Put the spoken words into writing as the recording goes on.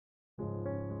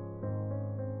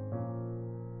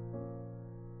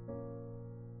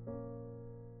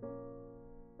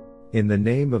In the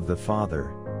name of the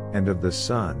Father, and of the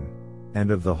Son, and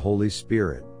of the Holy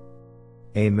Spirit.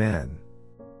 Amen.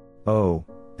 O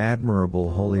admirable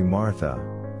Holy Martha,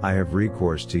 I have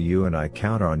recourse to you and I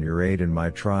count on your aid in my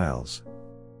trials.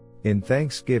 In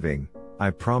thanksgiving, I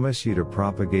promise you to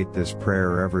propagate this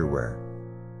prayer everywhere.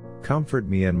 Comfort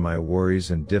me in my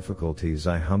worries and difficulties,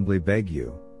 I humbly beg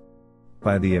you.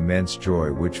 By the immense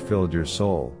joy which filled your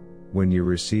soul, when you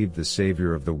received the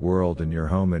Savior of the world in your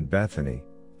home in Bethany,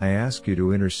 I ask you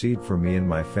to intercede for me and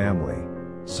my family,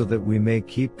 so that we may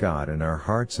keep God in our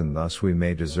hearts and thus we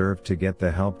may deserve to get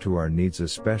the help to our needs,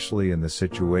 especially in the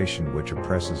situation which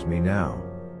oppresses me now.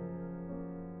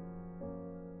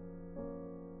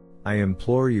 I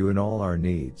implore you in all our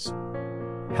needs.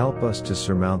 Help us to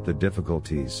surmount the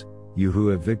difficulties, you who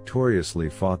have victoriously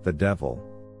fought the devil.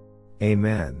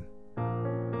 Amen.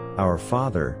 Our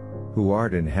Father, who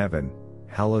art in heaven,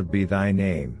 hallowed be thy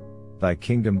name, thy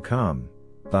kingdom come,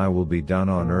 thy will be done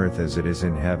on earth as it is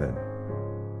in heaven.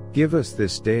 Give us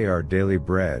this day our daily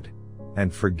bread,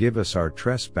 and forgive us our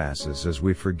trespasses as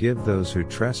we forgive those who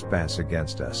trespass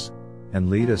against us, and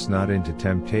lead us not into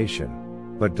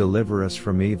temptation, but deliver us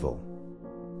from evil.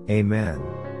 Amen.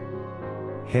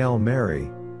 Hail Mary,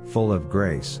 full of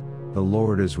grace, the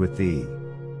Lord is with thee.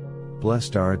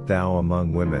 Blessed art thou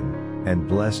among women, and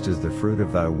blessed is the fruit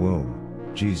of thy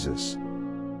womb, Jesus.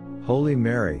 Holy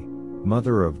Mary,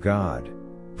 Mother of God,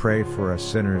 pray for us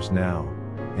sinners now,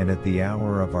 and at the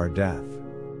hour of our death.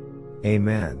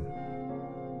 Amen.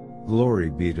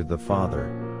 Glory be to the Father,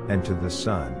 and to the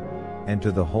Son, and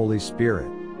to the Holy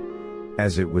Spirit.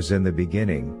 As it was in the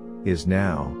beginning, is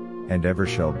now, and ever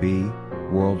shall be,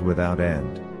 world without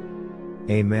end.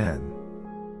 Amen.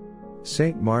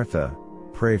 Saint Martha,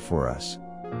 pray for us.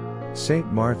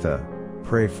 Saint Martha,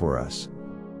 pray for us.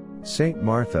 Saint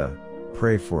Martha,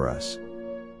 pray for us.